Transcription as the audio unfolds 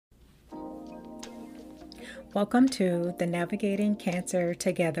Welcome to the Navigating Cancer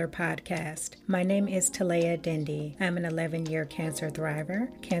Together podcast. My name is Talea Dindy. I'm an 11-year cancer thriver,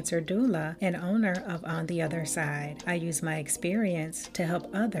 cancer doula, and owner of On the Other Side. I use my experience to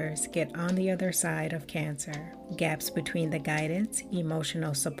help others get on the other side of cancer. Gaps between the guidance,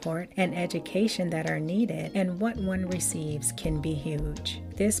 emotional support, and education that are needed and what one receives can be huge.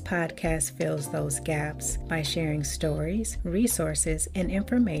 This podcast fills those gaps by sharing stories, resources, and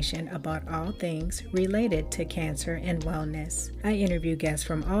information about all things related to cancer and wellness. I interview guests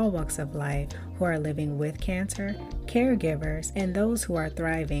from all walks of life who are living with cancer, caregivers, and those who are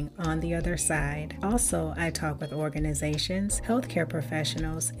thriving on the other side. Also, I talk with organizations, healthcare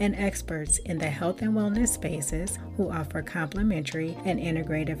professionals, and experts in the health and wellness spaces who offer complementary and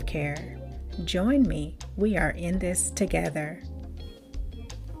integrative care. Join me. We are in this together.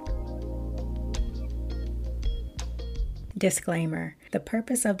 Disclaimer. The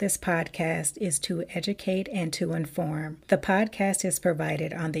purpose of this podcast is to educate and to inform. The podcast is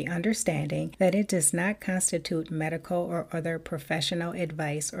provided on the understanding that it does not constitute medical or other professional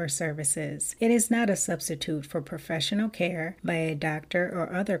advice or services. It is not a substitute for professional care by a doctor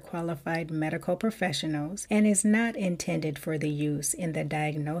or other qualified medical professionals and is not intended for the use in the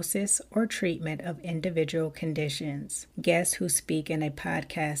diagnosis or treatment of individual conditions. Guests who speak in a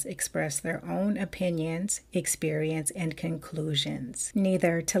podcast express their own opinions, experience, and conclusions.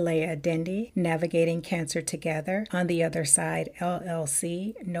 Neither Talea Dindy, Navigating Cancer Together, On the Other Side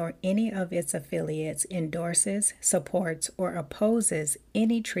LLC, nor any of its affiliates endorses, supports, or opposes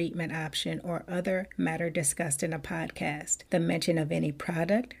any treatment option or other matter discussed in a podcast. The mention of any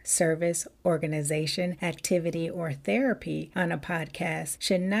product, service, organization, activity, or therapy on a podcast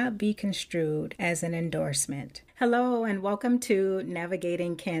should not be construed as an endorsement. Hello and welcome to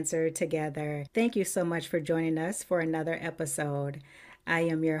Navigating Cancer Together. Thank you so much for joining us for another episode. I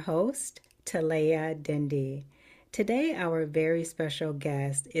am your host, Talea Dindy. Today, our very special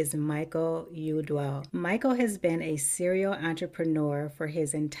guest is Michael Yewdell. Michael has been a serial entrepreneur for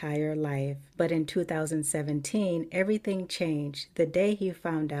his entire life, but in 2017, everything changed the day he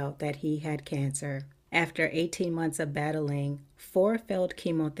found out that he had cancer. After 18 months of battling 4 failed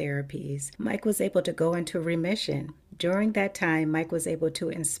chemotherapies, Mike was able to go into remission. During that time, Mike was able to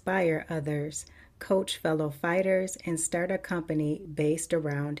inspire others, coach fellow fighters, and start a company based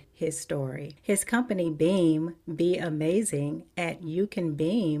around his story. His company, Beam, Be Amazing, at You Can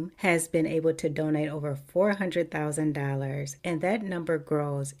Beam, has been able to donate over $400,000, and that number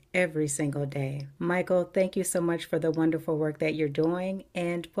grows every single day. Michael, thank you so much for the wonderful work that you're doing,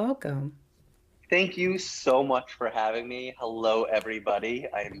 and welcome. Thank you so much for having me. Hello, everybody.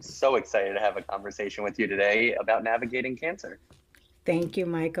 I am so excited to have a conversation with you today about navigating cancer. Thank you,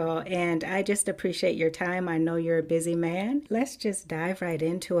 Michael. And I just appreciate your time. I know you're a busy man. Let's just dive right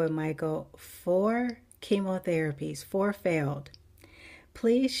into it, Michael. 4 chemotherapies, 4 failed.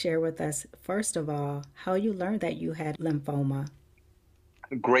 Please share with us, first of all, how you learned that you had lymphoma.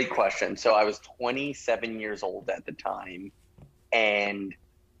 Great question. So I was 27 years old at the time, and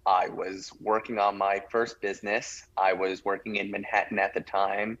I was working on my first business. I was working in Manhattan at the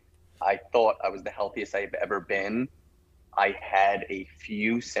time. I thought I was the healthiest I've ever been. I had a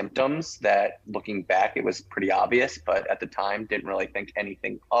few symptoms that, looking back, it was pretty obvious, but at the time didn't really think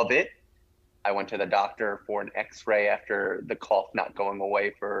anything of it. I went to the doctor for an x-ray after the cough not going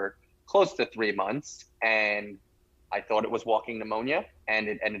away for close to 3 months, and I thought it was walking pneumonia, and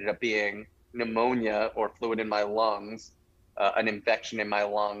it ended up being pneumonia or fluid in my lungs. An infection in my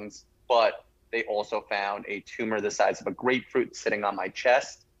lungs, but they also found a tumor the size of a grapefruit sitting on my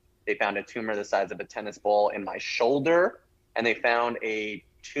chest. They found a tumor the size of a tennis ball in my shoulder, and they found a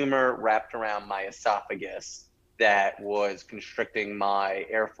tumor wrapped around my esophagus that was constricting my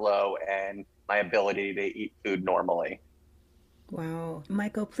airflow and my ability to eat food normally. Wow.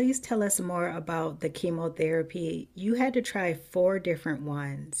 Michael, please tell us more about the chemotherapy. You had to try 4 different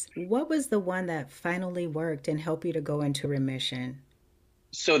ones. What was the one that finally worked and helped you to go into remission?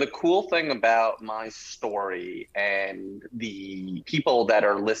 So the cool thing about my story and the people that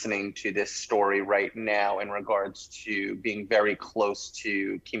are listening to this story right now in regards to being very close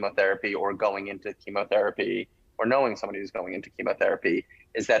to chemotherapy or going into chemotherapy or knowing somebody who's going into chemotherapy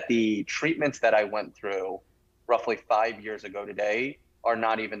is that the treatments that I went through roughly 5 years ago today are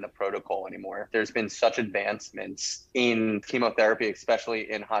not even the protocol anymore. There's been such advancements in chemotherapy,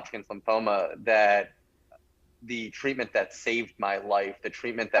 especially in Hodgkin's lymphoma, that the treatment that saved my life, the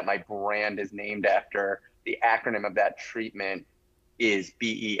treatment that my brand is named after, the acronym of that treatment is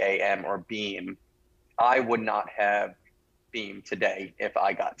BEAM or BEAM. I would not have BEAM today if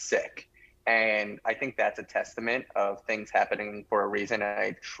I got sick. And I think that's a testament of things happening for a reason.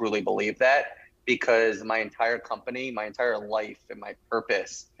 I truly believe that. because my entire company, my entire life, and my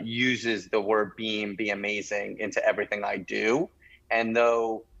purpose uses the word beam, be amazing into everything I do. And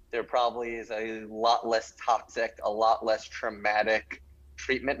though there probably is a lot less toxic, a lot less traumatic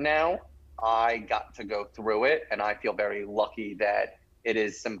treatment now, I got to go through it. And I feel very lucky that it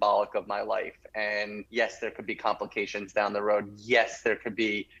is symbolic of my life. And yes, there could be complications down the road. Yes, there could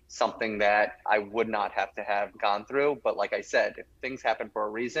be something that I would not have to have gone through. But like I said, if things happen for a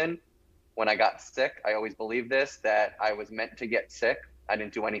reason, when I got sick, I always believed this, that I was meant to get sick. I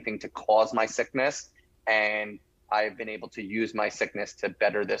didn't do anything to cause my sickness. And I've been able to use my sickness to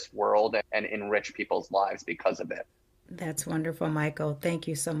better this world and enrich people's lives because of it. That's wonderful, Michael. Thank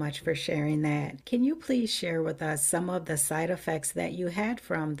you so much for sharing that. Can you please share with us some of the side effects that you had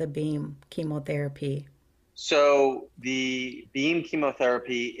from the beam chemotherapy? So the beam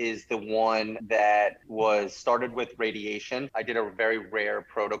chemotherapy is the one that was started with radiation. I did a very rare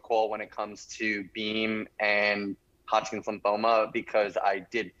protocol when it comes to beam and Hodgkin's lymphoma because I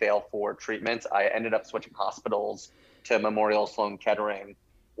did fail for treatments. I ended up switching hospitals to Memorial Sloan Kettering,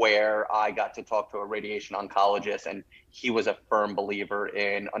 where I got to talk to a radiation oncologist, and he was a firm believer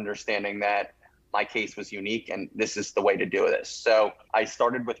in understanding that my case was unique and this is the way to do this. So I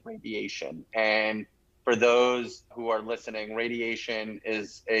started with radiation. And for those who are listening, radiation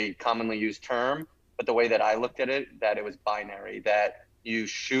is a commonly used term, but the way that I looked at it, that it was binary, that you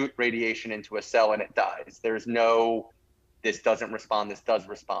shoot radiation into a cell and it dies. There's no, this doesn't respond, this does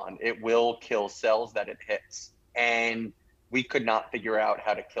respond. It will kill cells that it hits. And we could not figure out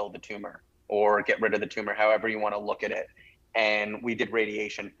how to kill the tumor or get rid of the tumor, however you want to look at it. And we did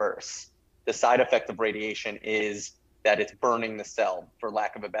radiation first. The side effect of radiation is that it's burning the cell, for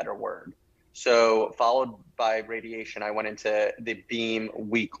lack of a better word. So followed by radiation, I went into the beam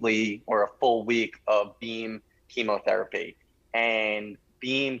weekly or a full week of beam chemotherapy. And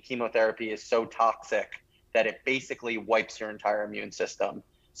beam chemotherapy is so toxic that it basically wipes your entire immune system.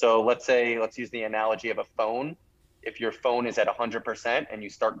 So let's use the analogy of a phone. If your phone is at 100% and you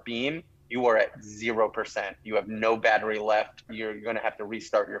start beam, you are at 0%. You have no battery left. You're going to have to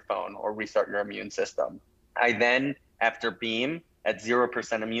restart your phone or restart your immune system. I then, after beam at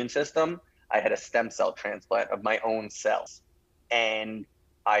 0% immune system, I had a stem cell transplant of my own cells. And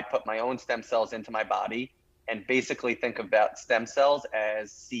I put my own stem cells into my body, and basically think about stem cells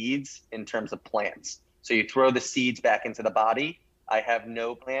as seeds in terms of plants. So you throw the seeds back into the body. I have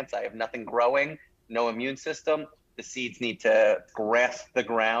no plants. I have nothing growing, no immune system. The seeds need to grasp the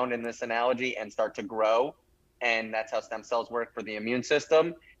ground in this analogy and start to grow. And that's how stem cells work for the immune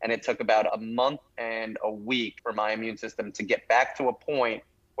system. And it took about a month and a week for my immune system to get back to a point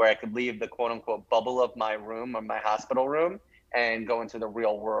where I could leave the quote unquote bubble of my room or my hospital room and go into the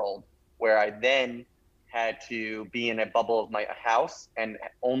real world, where I then had to be in a bubble of my house and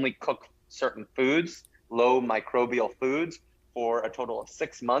only cook certain foods, low microbial foods, for a total of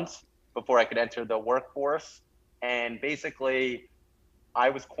 6 months before I could enter the workforce. And basically, I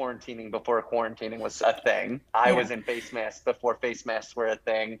was quarantining before quarantining was a thing. I was in face masks before face masks were a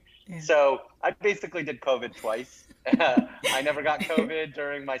thing. Yeah. So I basically did COVID twice. I never got COVID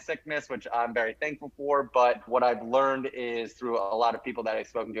during my sickness, which I'm very thankful for. But what I've learned is through a lot of people that I've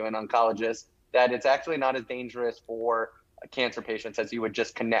spoken to, and oncologists, that it's actually not as dangerous for cancer patients as you would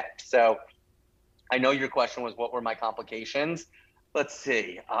just connect. So I know your question was, what were my complications? Let's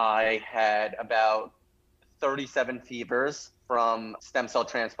see. I had about 37 fevers from stem cell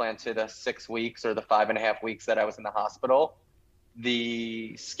transplant to the 6 weeks or the 5.5 weeks that I was in the hospital.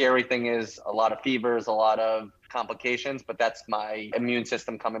 The scary thing is a lot of fevers, a lot of complications, but that's my immune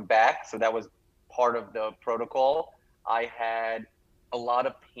system coming back. So that was part of the protocol. I had a lot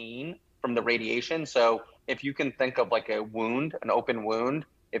of pain from the radiation. So if you can think of like a wound, an open wound,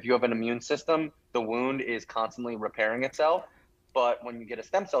 if you have an immune system, the wound is constantly repairing itself. But when you get a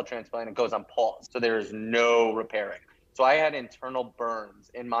stem cell transplant, it goes on pause. So there is no repairing. So I had internal burns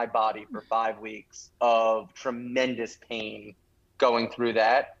in my body for 5 weeks of tremendous pain going through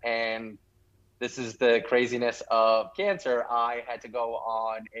that. And this is the craziness of cancer. I had to go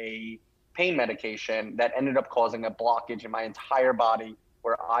on a pain medication that ended up causing a blockage in my entire body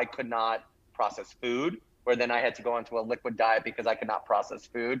where I could not process food, where then I had to go into a liquid diet because I could not process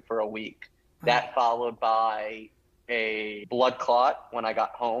food for a week. That followed by a blood clot when I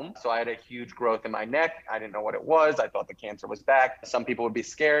got home. So I had a huge growth in my neck. I didn't know what it was. I thought the cancer was back. Some people would be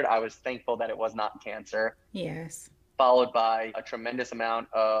scared. I was thankful that it was not cancer. Yes. Followed by a tremendous amount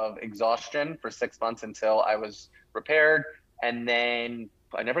of exhaustion for 6 months until I was repaired. And then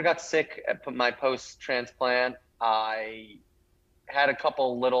I never got sick at my post-transplant. I had a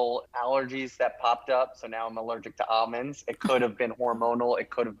couple little allergies that popped up. So now I'm allergic to almonds. It could have been hormonal. It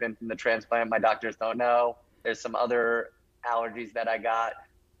could have been from the transplant. My doctors don't know. There's some other allergies that I got.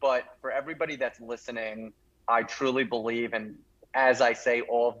 But for everybody that's listening, I truly believe, and as I say,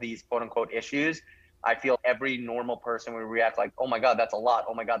 all of these quote unquote issues, I feel every normal person would react like, oh my God, that's a lot.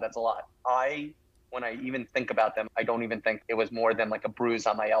 Oh my God, that's a lot. When I even think about them, I don't even think it was more than like a bruise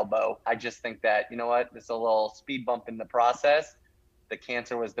on my elbow. I just think that, you know what, this is a little speed bump in the process. The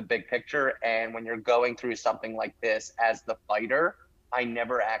cancer was the big picture. And when you're going through something like this as the fighter, I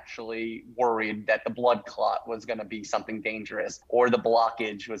never actually worried that the blood clot was going to be something dangerous or the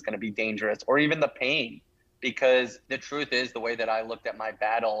blockage was going to be dangerous or even the pain. Because the truth is, the way that I looked at my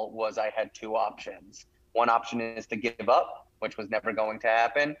battle was I had two options. One option is to give up, which was never going to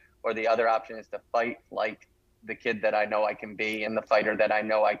happen, or the other option is to fight like the kid that I know I can be and the fighter that I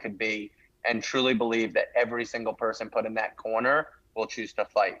know I could be, and truly believe that every single person put in that corner will choose to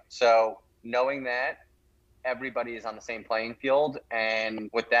fight. So knowing that everybody is on the same playing field, and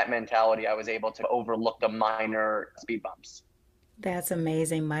with that mentality, I was able to overlook the minor speed bumps. That's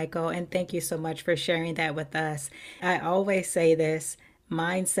amazing, Michael. And thank you so much for sharing that with us. I always say this,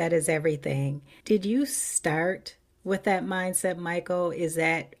 mindset is everything. Did you start with that mindset, Michael? Is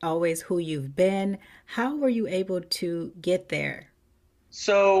that always who you've been? How were you able to get there?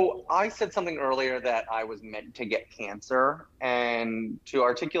 So I said something earlier that I was meant to get cancer. And to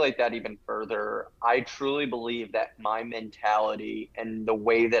articulate that even further, I truly believe that my mentality and the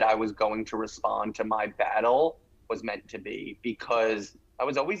way that I was going to respond to my battle was meant to be, because I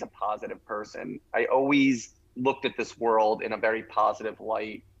was always a positive person. I always looked at this world in a very positive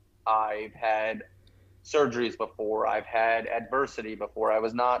light. I've had surgeries before, I've had adversity before. I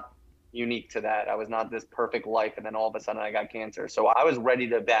was not unique to that. I was not this perfect life, and then all of a sudden I got cancer. So I was ready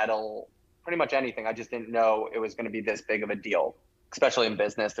to battle pretty much anything. I just didn't know it was going to be this big of a deal, especially in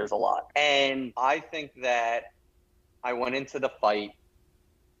business. There's a lot. And I think that I went into the fight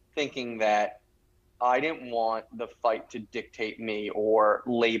thinking that I didn't want the fight to dictate me or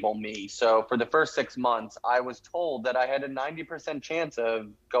label me. So for the first 6 months, I was told that I had a 90% chance of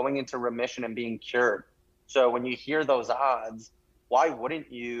going into remission and being cured. So when you hear those odds, why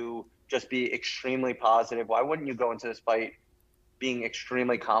wouldn't you just be extremely positive? Why wouldn't you go into this fight being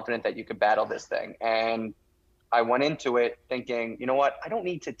extremely confident that you could battle this thing? And I went into it thinking, you know what? I don't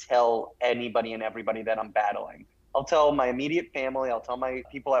need to tell anybody and everybody that I'm battling. I'll tell my immediate family, I'll tell my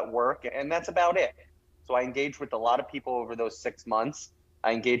people at work, and that's about it. So I engaged with a lot of people over those 6 months.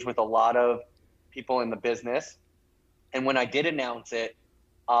 I engaged with a lot of people in the business. And when I did announce it,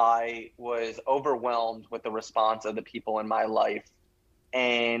 I was overwhelmed with the response of the people in my life.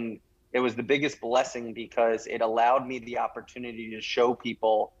 And it was the biggest blessing because it allowed me the opportunity to show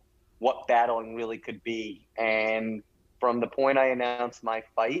people what battling really could be. And from the point I announced my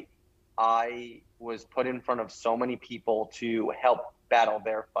fight, I was put in front of so many people to help battle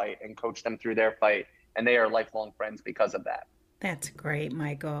their fight and coach them through their fight. And they are lifelong friends because of that. That's great,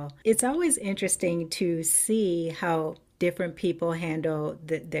 Michael. It's always interesting to see how different people handle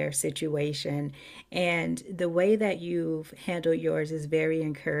their situation. And the way that you've handled yours is very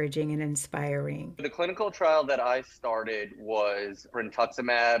encouraging and inspiring. The clinical trial that I started was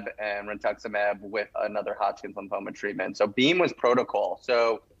rituximab with another Hodgkin's lymphoma treatment. So Beam was protocol.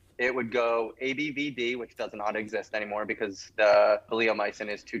 So it would go ABVD, which does not exist anymore because the bleomycin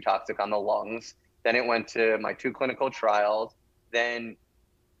is too toxic on the lungs. Then it went to my 2 clinical trials. Then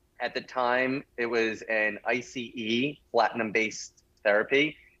at the time, it was an ICE, platinum-based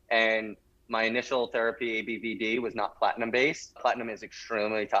therapy. And my initial therapy, ABVD, was not platinum-based. Platinum is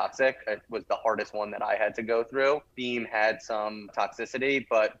extremely toxic. It was the hardest one that I had to go through. Beam had some toxicity,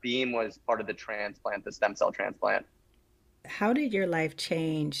 but Beam was part of the transplant, the stem cell transplant. How did your life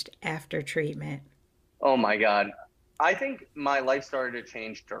change after treatment? Oh my God. I think my life started to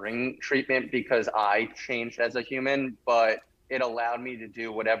change during treatment because I changed as a human, but it allowed me to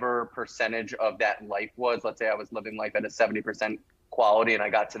do whatever percentage of that life was. Let's say I was living life at a 70% quality and I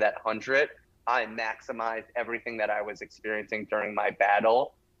got to that 100. I maximized everything that I was experiencing during my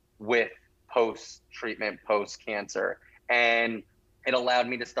battle with post-treatment, post-cancer. And it allowed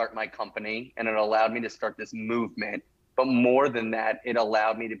me to start my company and it allowed me to start this movement. But more than that, it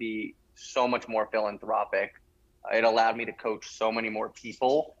allowed me to be so much more philanthropic. It allowed me to coach so many more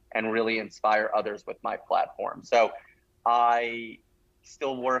people and really inspire others with my platform. So I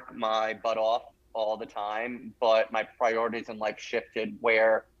still work my butt off all the time, but my priorities in life shifted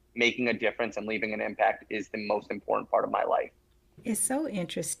where making a difference and leaving an impact is the most important part of my life. It's so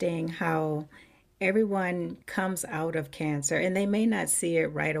interesting how everyone comes out of cancer and they may not see it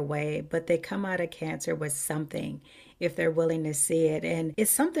right away, but they come out of cancer with something. if they're willing to see it. And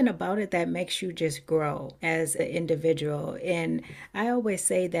it's something about it that makes you just grow as an individual. And I always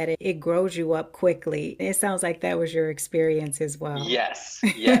say that it grows you up quickly. It sounds like that was your experience as well. Yes,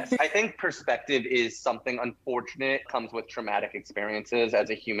 yes. I think perspective is something unfortunate, comes with traumatic experiences as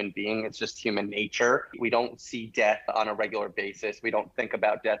a human being. It's just human nature. We don't see death on a regular basis. We don't think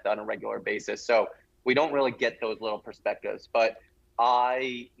about death on a regular basis. So we don't really get those little perspectives. But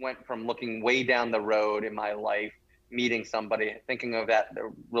I went from looking way down the road in my life, meeting somebody, thinking of that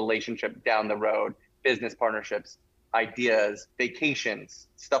the relationship down the road, business partnerships, ideas, vacations,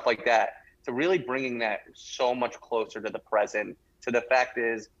 stuff like that, to really bringing that so much closer to the present. To the fact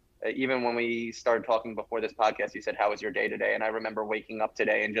is, even when we started talking before this podcast, you said, how was your day today? And I remember waking up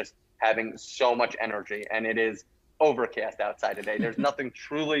today and just having so much energy, and it is overcast outside today. There's nothing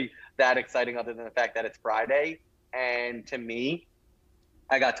truly that exciting other than the fact that it's Friday. And to me,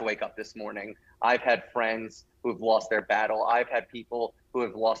 I got to wake up this morning. I've had friends who've lost their battle. I've had people who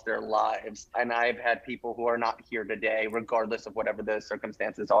have lost their lives. And I've had people who are not here today, regardless of whatever the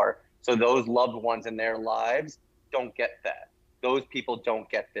circumstances are. So those loved ones in their lives don't get that. Those people don't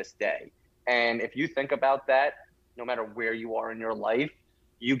get this day. And if you think about that, no matter where you are in your life,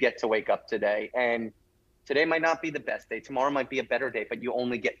 you get to wake up today. And today might not be the best day. Tomorrow might be a better day, but you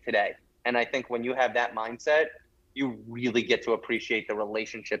only get today. And I think when you have that mindset, you really get to appreciate the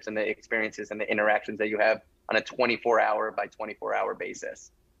relationships and the experiences and the interactions that you have on a 24-hour by 24-hour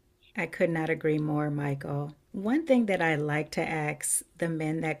basis. I could not agree more, Michael. One thing that I like to ask the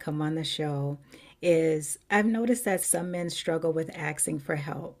men that come on the show is I've noticed that some men struggle with asking for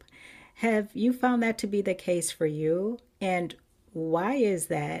help. Have you found that to be the case for you? And why is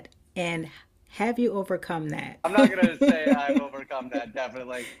that? And have you overcome that? I'm not going to say I've overcome that,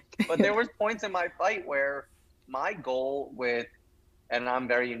 definitely. But there was points in my fight where my goal with, and I'm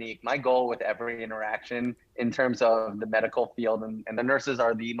very unique, my goal with every interaction in terms of the medical field, and the nurses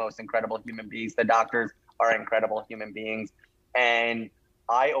are the most incredible human beings. The doctors are incredible human beings. And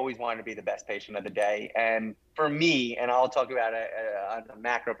I always wanted to be the best patient of the day. And for me, and I'll talk about it on a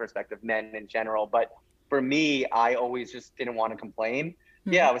macro perspective, men in general, but for me, I always just didn't want to complain.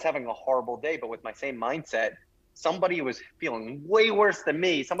 Mm-hmm. Yeah, I was having a horrible day, but with my same mindset, somebody was feeling way worse than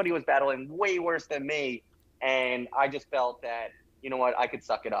me. Somebody was battling way worse than me. And I just felt that, you know what, I could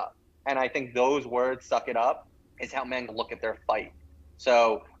suck it up. And I think those words, suck it up, is how men look at their fight.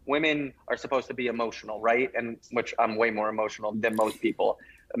 So women are supposed to be emotional, right? And which I'm way more emotional than most people.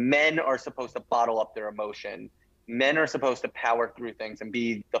 Men are supposed to bottle up their emotion. Men are supposed to power through things and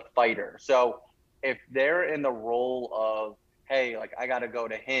be the fighter. So if they're in the role of, hey, like I got to go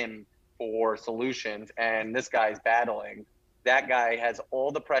to him for solutions and this guy's battling, that guy has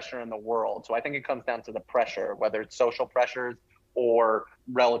all the pressure in the world. So I think it comes down to the pressure, whether it's social pressures or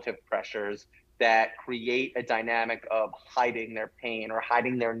relative pressures that create a dynamic of hiding their pain or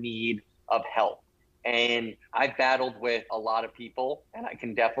hiding their need of help. And I've battled with a lot of people, and I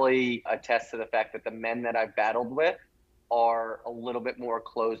can definitely attest to the fact that the men that I've battled with are a little bit more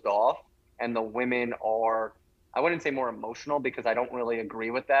closed off, and the women are, I wouldn't say more emotional because I don't really agree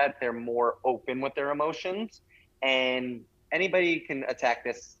with that. They're more open with their emotions, and anybody can attack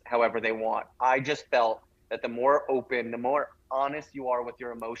this however they want. I just felt that the more open, the more honest you are with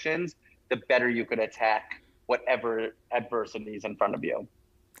your emotions, the better you could attack whatever adversity is in front of you.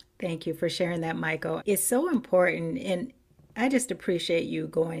 Thank you for sharing that, Michael. It's so important. And I just appreciate you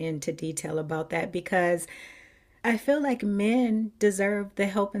going into detail about that because I feel like men deserve the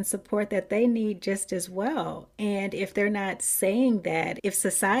help and support that they need just as well. And if they're not saying that, if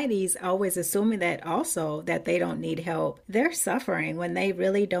society's always assuming that also that they don't need help, they're suffering when they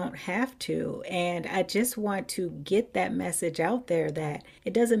really don't have to. And I just want to get that message out there that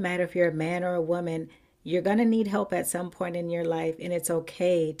it doesn't matter if you're a man or a woman, you're going to need help at some point in your life, and it's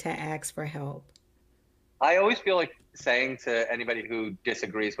okay to ask for help. I always feel like saying to anybody who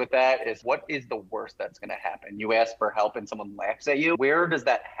disagrees with that is, what is the worst that's going to happen? You ask for help and someone laughs at you. Where does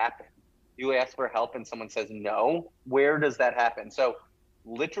that happen? You ask for help and someone says no. Where does that happen? So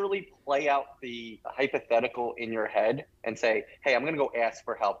literally play out the hypothetical in your head and say, hey, I'm going to go ask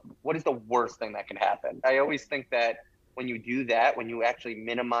for help. What is the worst thing that can happen? I always think that when you do that, when you actually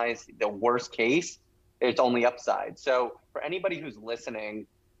minimize the worst case, it's only upside. So for anybody who's listening,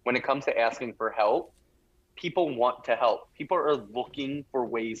 when it comes to asking for help, people want to help. People are looking for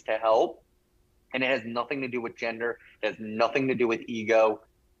ways to help. And it has nothing to do with gender. It has nothing to do with ego.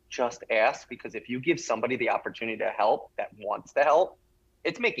 Just ask, because if you give somebody the opportunity to help that wants to help,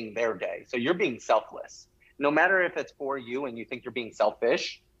 it's making their day. So you're being selfless. No matter if it's for you and you think you're being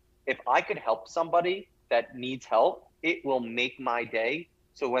selfish, if I could help somebody that needs help, it will make my day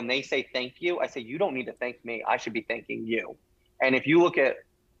So when they say thank you, I say, you don't need to thank me. I should be thanking you. And if you look at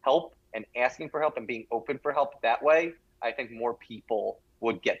help and asking for help and being open for help that way, I think more people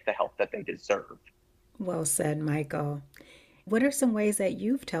would get the help that they deserve. Well said, Michael. What are some ways that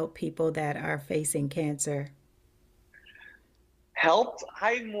you've helped people that are facing cancer? Helped,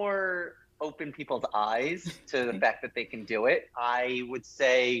 I more open people's eyes to the Okay. fact that they can do it. I would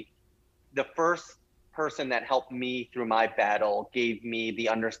say the first person that helped me through my battle gave me the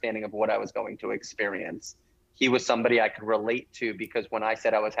understanding of what I was going to experience. He was somebody I could relate to because when I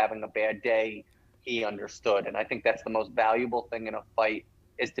said I was having a bad day, he understood. And I think that's the most valuable thing in a fight,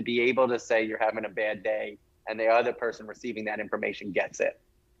 is to be able to say you're having a bad day and the other person receiving that information gets it.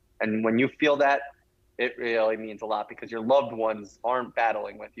 And when you feel that, it really means a lot because your loved ones aren't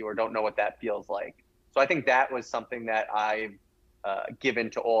battling with you or don't know what that feels like. So I think that was something that I've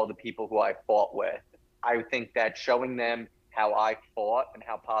given to all the people who I fought with. I think that showing them how I fought and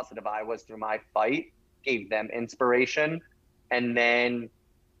how positive I was through my fight gave them inspiration, and then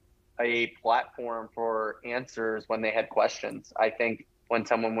a platform for answers when they had questions. I think when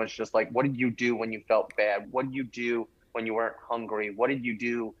someone was just like, what did you do when you felt bad? What did you do when you weren't hungry? What did you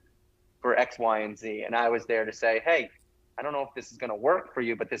do for X, Y, and Z? And I was there to say, hey, I don't know if this is going to work for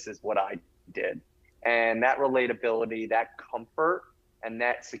you, but this is what I did. And that relatability, that comfort, and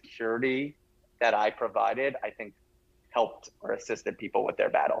that security that I provided, I think helped or assisted people with their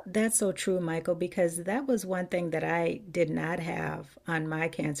battle. That's so true, Michael, because that was one thing that I did not have on my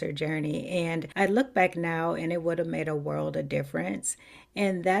cancer journey. And I look back now and it would have made a world of difference.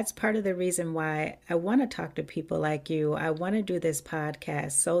 And that's part of the reason why I want to talk to people like you. I want to do this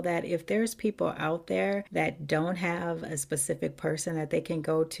podcast so that if there's people out there that don't have a specific person that they can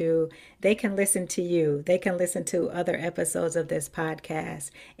go to, they can listen to you. They can listen to other episodes of this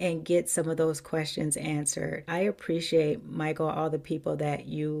podcast and get some of those questions answered. I appreciate, Michael, all the people that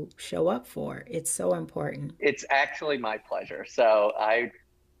you show up for. It's so important. It's actually my pleasure. So I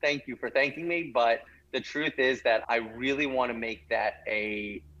thank you for thanking me, but the truth is that I really want to make that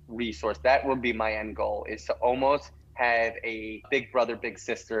a resource. That would be my end goal, is to almost have a big brother, big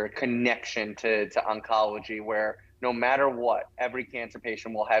sister connection to oncology, where no matter what, every cancer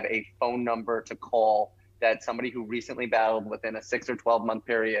patient will have a phone number to call, that somebody who recently battled within a 6 or 12-month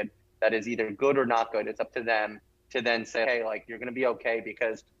period that is either good or not good, it's up to them to then say, hey, like, you're going to be okay.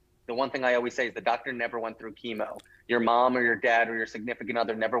 Because the one thing I always say is the doctor never went through chemo. Your mom or your dad or your significant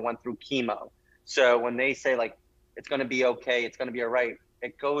other never went through chemo. So when they say, like, it's going to be okay, it's going to be all right,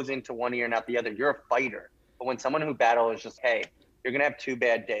 it goes into one ear and out the other. You're a fighter. But when someone who battles is just, hey, you're going to have 2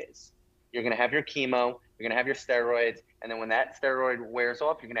 bad days. You're going to have your chemo, you're going to have your steroids, and then when that steroid wears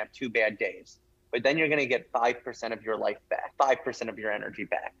off, you're going to have 2 bad days. But then you're going to get 5% of your life back, 5% of your energy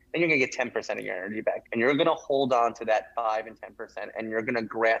back. Then you're going to get 10% of your energy back. And you're going to hold on to that 5 and 10%, and you're going to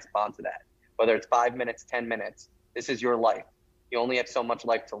grasp onto that. Whether it's 5 minutes, 10 minutes, this is your life. You only have so much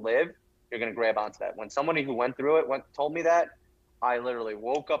life to live. You're going to grab onto that. When somebody who went through it told me that, I literally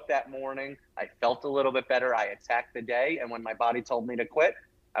woke up that morning. I felt a little bit better. I attacked the day. And when my body told me to quit,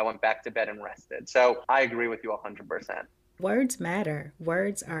 I went back to bed and rested. So I agree with you 100%. Words matter.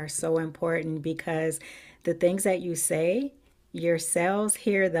 Words are so important because the things that you say, your cells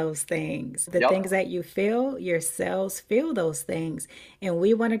hear those things. The Yep. things that you feel, your cells feel those things. And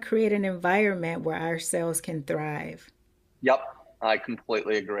we want to create an environment where our cells can thrive. Yep. I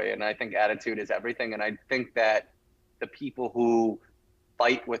completely agree. And I think attitude is everything. And I think that the people who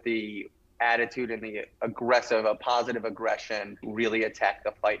fight with the attitude and the aggressive, a positive aggression, really attack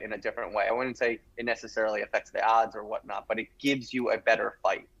the fight in a different way. I wouldn't say it necessarily affects the odds or whatnot, but it gives you a better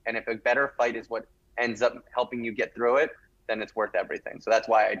fight. And if a better fight is what ends up helping you get through it, then it's worth everything. So that's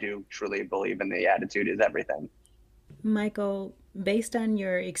why I do truly believe in the attitude is everything. Michael, based on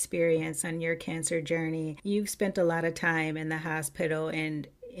your experience on your cancer journey, you've spent a lot of time in the hospital and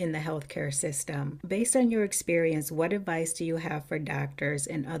in the healthcare system. Based on your experience, what advice do you have for doctors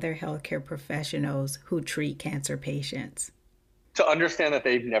and other healthcare professionals who treat cancer patients? To understand that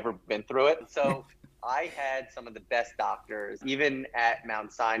they've never been through it. So I had some of the best doctors, even at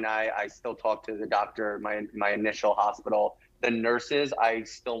Mount Sinai. I still talk to the doctor, my initial hospital. The nurses, I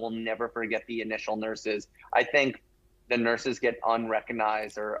still will never forget the initial nurses. I think the nurses get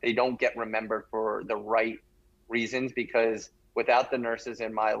unrecognized, or they don't get remembered for the right reasons, because without the nurses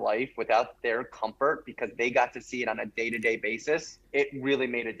in my life, without their comfort, because they got to see it on a day-to-day basis, it really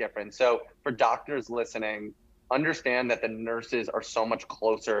made a difference. So for doctors listening, understand that the nurses are so much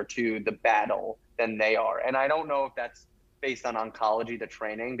closer to the battle than they are. And I don't know if that's based on oncology, the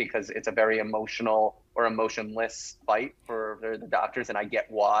training, because it's a very emotional or emotionless fight for the doctors, and I get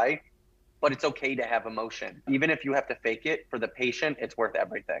why. but it's okay to have emotion. Even if you have to fake it for the patient, it's worth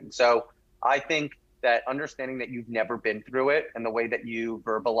everything. So I think that understanding that you've never been through it and the way that you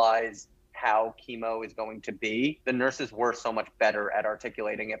verbalize how chemo is going to be, the nurses were so much better at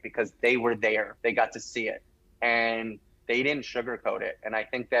articulating it because they were there. They got to see it and they didn't sugarcoat it. And I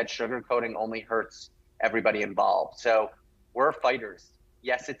think that sugarcoating only hurts everybody involved. So we're fighters.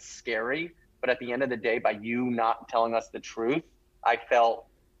 Yes, it's scary, but at the end of the day, by you not telling us the truth, I felt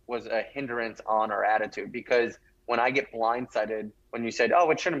was a hindrance on our attitude. Because when I get blindsided, when you said, oh,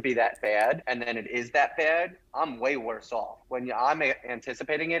 it shouldn't be that bad, and then it is that bad, I'm way worse off. When I'm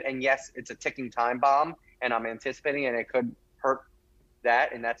anticipating it, and yes, it's a ticking time bomb, and I'm anticipating it, and it could hurt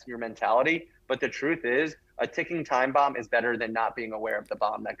that, and that's your mentality. But the truth is, a ticking time bomb is better than not being aware of the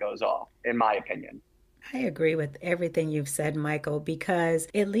bomb that goes off, in my opinion. I agree with everything you've said, Michael, because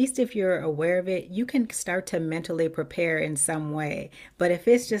at least if you're aware of it, you can start to mentally prepare in some way. But if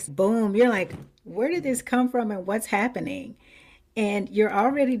it's just boom, you're like, where did this come from and what's happening? And you're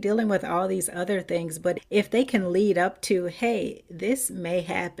already dealing with all these other things. But if they can lead up to, hey, this may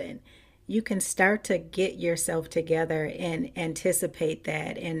happen, you can start to get yourself together and anticipate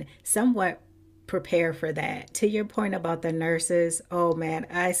that and somewhat prepare for that. To your point about the nurses, oh man,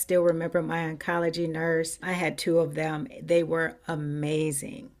 I still remember my oncology nurse. I had two of them. They were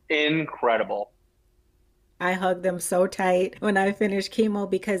amazing. Incredible. I hugged them so tight when I finished chemo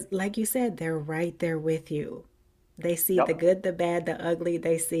because, like you said, they're right there with you. They see the Yep. good, the bad, the ugly,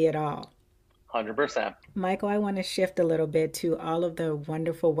 they see it all. 100%. Michael, I want to shift a little bit to all of the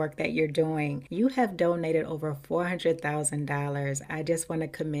wonderful work that you're doing. You have donated over $400,000. I just want to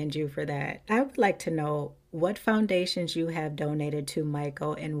commend you for that. I would like to know what foundations you have donated to,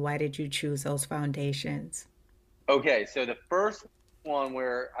 Michael, and why did you choose those foundations? Okay, so the first one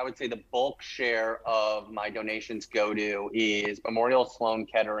where I would say the bulk share of my donations go to is Memorial Sloan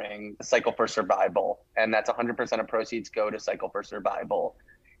Kettering Cycle for Survival, and that's 100% of proceeds go to Cycle for Survival.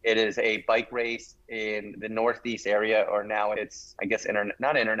 It is a bike race in the Northeast area, or now it's, I guess,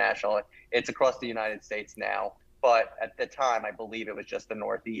 not international. It's across the United States now. But at the time, I believe it was just the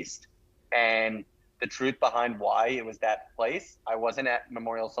Northeast. And the truth behind why it was that place, I wasn't at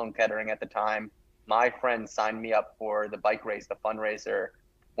Memorial Sloan Kettering at the time. My friend signed me up for the bike race, the fundraiser,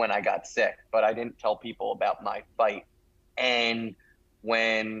 when I got sick. But I didn't tell people about my fight. And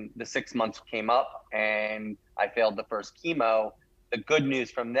when the 6 months came up and I failed the first chemo, the good news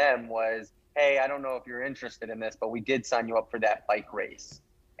from them was, hey, I don't know if you're interested in this, but we did sign you up for that bike race.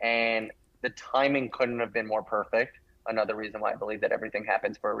 And the timing couldn't have been more perfect. Another reason why I believe that everything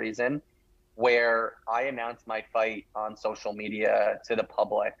happens for a reason, where I announced my fight on social media to the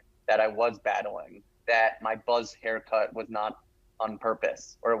public that I was battling, that my buzz haircut was not on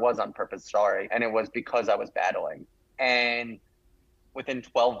purpose, or it was on purpose, sorry. And it was because I was battling. And within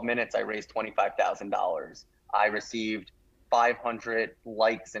 12 minutes, I raised $25,000. I received 500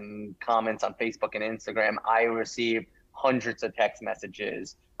 likes and comments on Facebook and Instagram. I received hundreds of text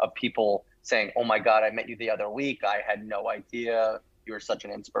messages of people saying, oh my God, I met you the other week. I had no idea. You were such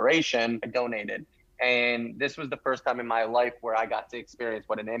an inspiration. I donated. And this was the first time in my life where I got to experience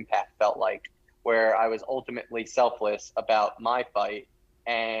what an impact felt like, where I was ultimately selfless about my fight.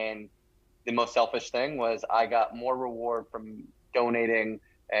 And the most selfish thing was I got more reward from donating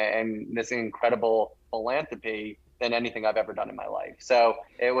and this incredible philanthropy than anything I've ever done in my life. So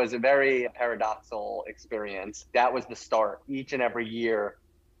it was a very paradoxical experience. That was the start. Each and every year,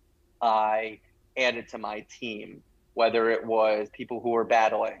 I added to my team, whether it was people who were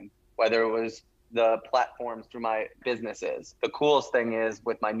battling, whether it was the platforms through my businesses. The coolest thing is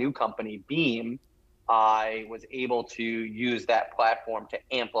with my new company, Beam, I was able to use that platform to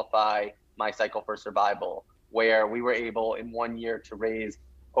amplify my Cycle for Survival, where we were able in 1 year to raise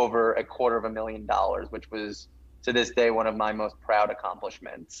over $250,000, which was to this day one of my most proud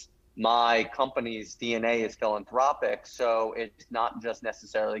accomplishments. My company's DNA is philanthropic, so it's not just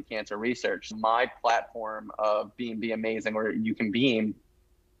necessarily cancer research. My platform of Beam Be Amazing, or You Can Beam,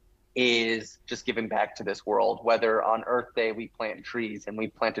 is just giving back to this world. Whether on Earth Day we plant trees, and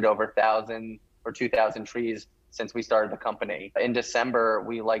we've planted over 1,000 or 2,000 trees since we started the company. In December,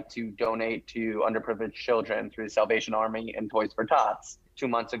 we like to donate to underprivileged children through the Salvation Army and Toys for Tots. 2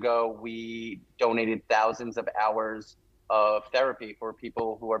 months ago, we donated thousands of hours of therapy for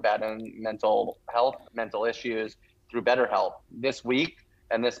people who are battling mental health, mental issues through BetterHelp. This week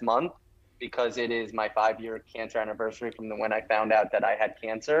and this month, because it is my 5-year cancer anniversary from when I found out that I had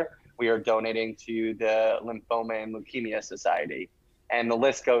cancer, we are donating to the Lymphoma and Leukemia Society. And the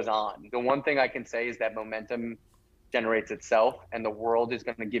list goes on. The one thing I can say is that momentum generates itself, and the world is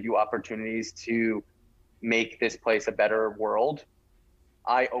going to give you opportunities to make this place a better world.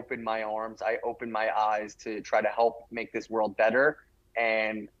 I opened my arms, I opened my eyes to try to help make this world better,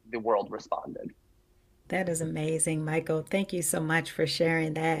 and the world responded. That is amazing, Michael. Thank you so much for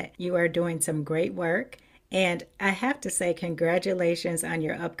sharing that. You are doing some great work. And I have to say, congratulations on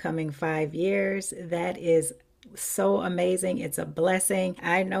your upcoming 5 years. That is so amazing. It's a blessing.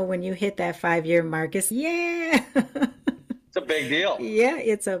 I know when you hit that 5 year mark, it's yeah. It's a big deal. Yeah,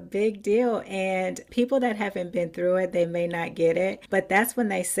 it's a big deal. And people that haven't been through it, they may not get it. But that's when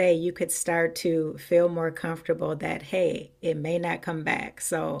they say you could start to feel more comfortable that, hey, it may not come back.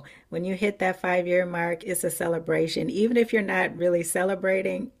 So when you hit that 5 year mark, it's a celebration. Even if you're not really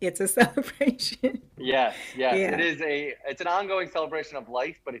celebrating, it's a celebration. Yes. Yeah. It's an ongoing celebration of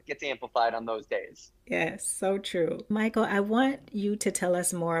life, but it gets amplified on those days. Yes, so true. Michael, I want you to tell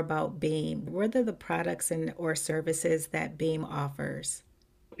us more about Beam. What are the products and or services that Beam offers?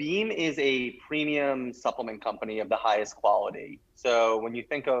 Beam is a premium supplement company of the highest quality. So when you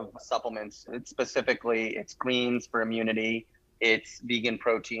think of supplements, it's greens for immunity, it's vegan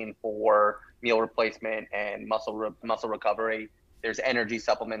protein for meal replacement and muscle recovery. There's energy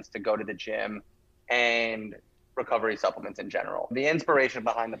supplements to go to the gym and recovery supplements in general. The inspiration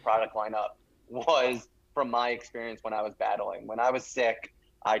behind the product lineup was from my experience when I was battling. When I was sick,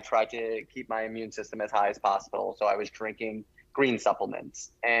 I tried to keep my immune system as high as possible. So I was drinking green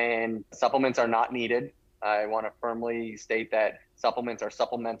supplements, and supplements are not needed. I want to firmly state that supplements are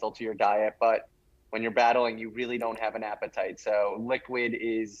supplemental to your diet, but when you're battling, you really don't have an appetite. So liquid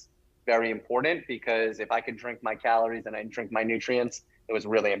is very important, because if I could drink my calories and I drink my nutrients, it was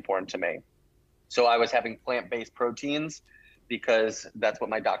really important to me. So I was having plant-based proteins because that's what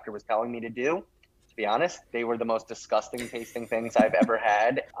my doctor was telling me to do. To be honest, they were the most disgusting tasting things I've ever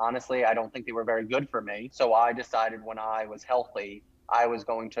had. Honestly, I don't think they were very good for me. So I decided when I was healthy, I was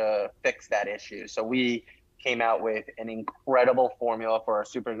going to fix that issue. So we came out with an incredible formula for our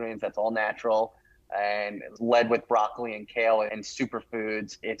super greens that's all natural and led with broccoli and kale and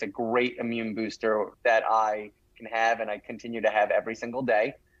superfoods. It's a great immune booster that I can have and I continue to have every single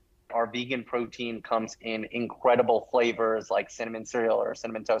day. Our vegan protein comes in incredible flavors like cinnamon cereal or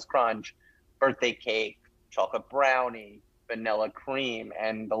cinnamon toast crunch, birthday cake, chocolate brownie, vanilla cream,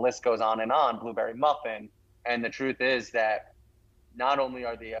 and the list goes on, blueberry muffin. And the truth is that not only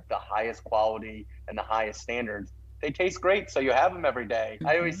are they of the highest quality and the highest standards, they taste great. So you have them every day.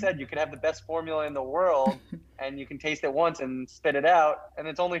 I always said you could have the best formula in the world and you can taste it once and spit it out, and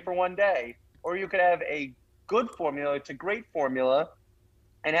it's only for one day. Or you could have a good formula to great formula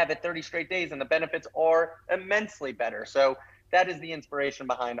and have it 30 straight days, and the benefits are immensely better. So that is the inspiration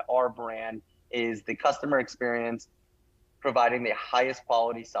behind our brand, is the customer experience, providing the highest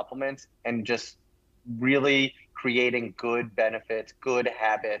quality supplements, and just really creating good benefits, good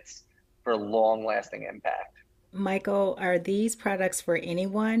habits for long lasting impact. Michael, are these products for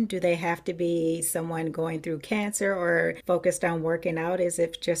anyone? Do they have to be someone going through cancer or focused on working out? Is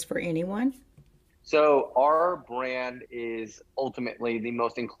it just for anyone? So our brand is ultimately the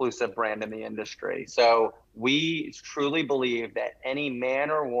most inclusive brand in the industry. So we truly believe that any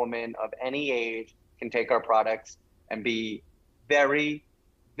man or woman of any age can take our products and be very,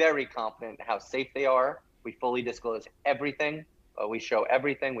 very confident in how safe they are. We fully disclose everything. We show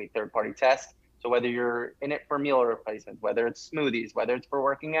everything. We third-party test. So whether you're in it for meal replacements, whether it's smoothies, whether it's for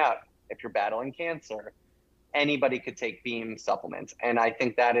working out, if you're battling cancer, anybody could take Beam supplements. And I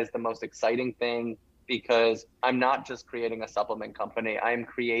think that is the most exciting thing, because I'm not just creating a supplement company. I'm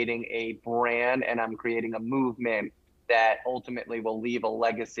creating a brand and I'm creating a movement that ultimately will leave a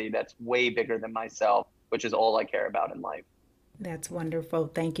legacy that's way bigger than myself, which is all I care about in life. That's wonderful.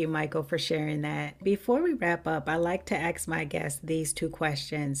 Thank you, Michael, for sharing that. Before we wrap up, I like to ask my guests these two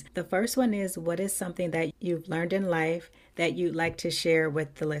questions. The first one is, what is something that you've learned in life that you'd like to share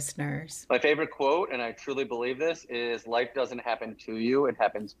with the listeners? My favorite quote, and I truly believe this, is life doesn't happen to you, it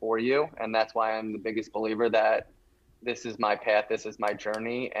happens for you. And that's why I'm the biggest believer that this is my path, this is my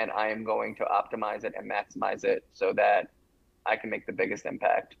journey, and I am going to optimize it and maximize it so that I can make the biggest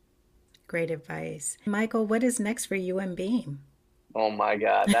impact. Great advice. Michael, what is next for you and Beam? Oh my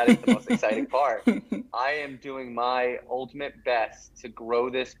God, that is the most exciting part. I am doing my ultimate best to grow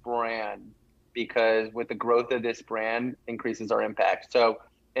this brand, because with the growth of this brand increases our impact. So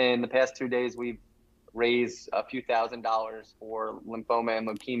in the past 2 days, we've raised a few $1,000s for lymphoma and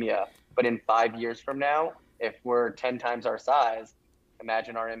leukemia. But in 5 years from now, if we're 10 times our size,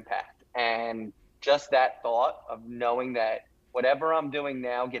 imagine our impact. And just that thought of knowing that whatever I'm doing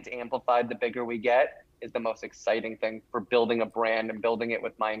now gets amplified the bigger we get is the most exciting thing for building a brand and building it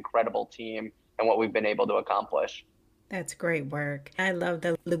with my incredible team and what we've been able to accomplish. That's great work. I love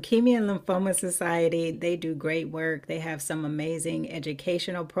the Leukemia and Lymphoma Society. They do great work. They have some amazing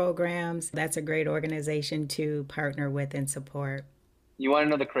educational programs. That's a great organization to partner with and support. You want to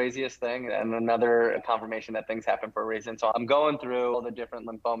know the craziest thing and another confirmation that things happen for a reason? So I'm going through all the different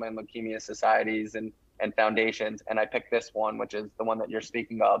lymphoma and leukemia societies and foundations, and I picked this one, which is the one that you're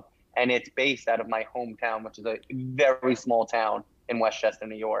speaking of. And it's based out of my hometown, which is a very small town in Westchester,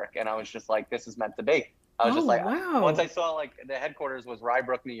 New York. And I was just like, this is meant to be. I was just like, wow. Once I saw like the headquarters was Rye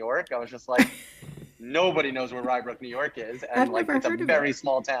Brook, New York, I was just like, nobody knows where Rye Brook, New York is. And I've like, never it's a heard of very it.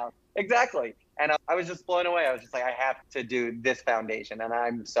 small town. Exactly. And I was just blown away. I was just like, I have to do this foundation. And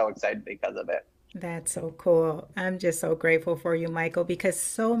I'm so excited because of it. That's so cool. I'm just so grateful for you, Michael, because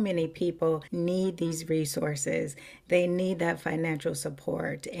so many people need these resources. They need that financial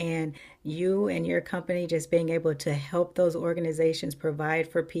support. And you and your company just being able to help those organizations provide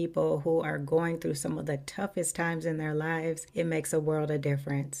for people who are going through some of the toughest times in their lives, it makes a world of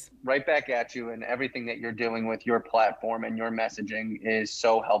difference. Right back at you, and everything that you're doing with your platform and your messaging is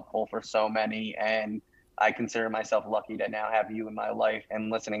so helpful for so many. And I consider myself lucky to now have you in my life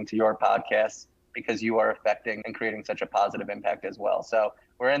and listening to your podcast, because you are affecting and creating such a positive impact as well. So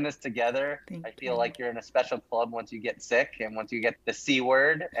we're in this together. I feel like you're in a special club once you get sick and once you get the C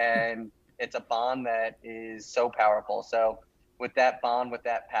word, and it's a bond that is so powerful. So with that bond, with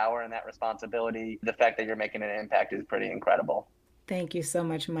that power and that responsibility, the fact that you're making an impact is pretty incredible. Thank you so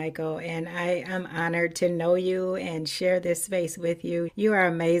much, Michael. And I am honored to know you and share this space with you. You are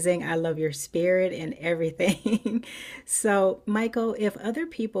amazing. I love your spirit and everything. So, Michael, if other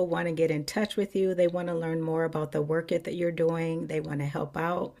people want to get in touch with you, they want to learn more about the work that you're doing, they want to help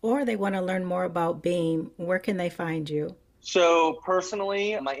out, or they want to learn more about Beam, where can they find you? So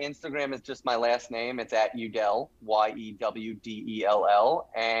personally, my Instagram is just my last name. It's at Yewdell, Yewdell.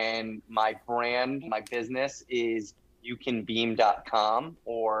 And my brand, my business is youcanbeam.com,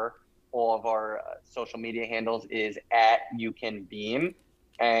 or all of our social media handles is at youcanbeam.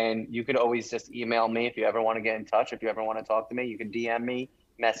 And you could always just email me if you ever want to get in touch. If you ever want to talk to me, you can DM me,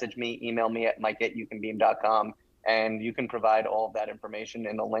 message me, email me at mike@youcanbeam.com. And you can provide all of that information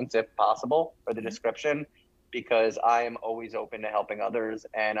in the links if possible, or the description, because I am always open to helping others,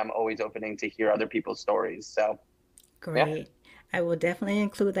 and I'm always opening to hear other people's stories. So Great. yeah. I will definitely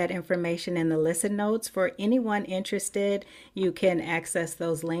include that information in the listen notes. For anyone interested, you can access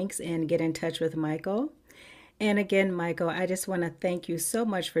those links and get in touch with Michael. And again, Michael, I just want to thank you so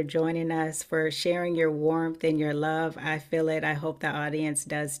much for joining us, for sharing your warmth and your love. I feel it. I hope the audience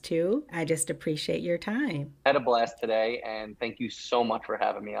does too. I just appreciate your time. I had a blast today, and thank you so much for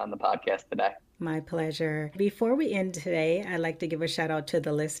having me on the podcast today. My pleasure. Before we end today, I'd like to give a shout out to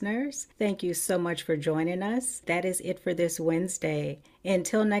the listeners. Thank you so much for joining us. That is it for this Wednesday.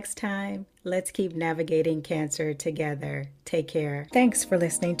 Until next time, let's keep navigating cancer together. Take care. Thanks for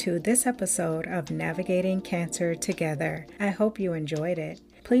listening to this episode of Navigating Cancer Together. I hope you enjoyed it.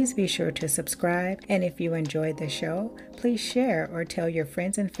 Please be sure to subscribe, and if you enjoyed the show, please share or tell your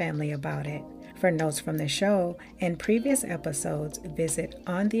friends and family about it. For notes from the show and previous episodes, visit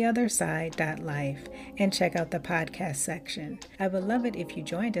ontheotherside.life and check out the podcast section. I would love it if you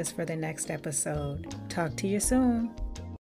joined us for the next episode. Talk to you soon.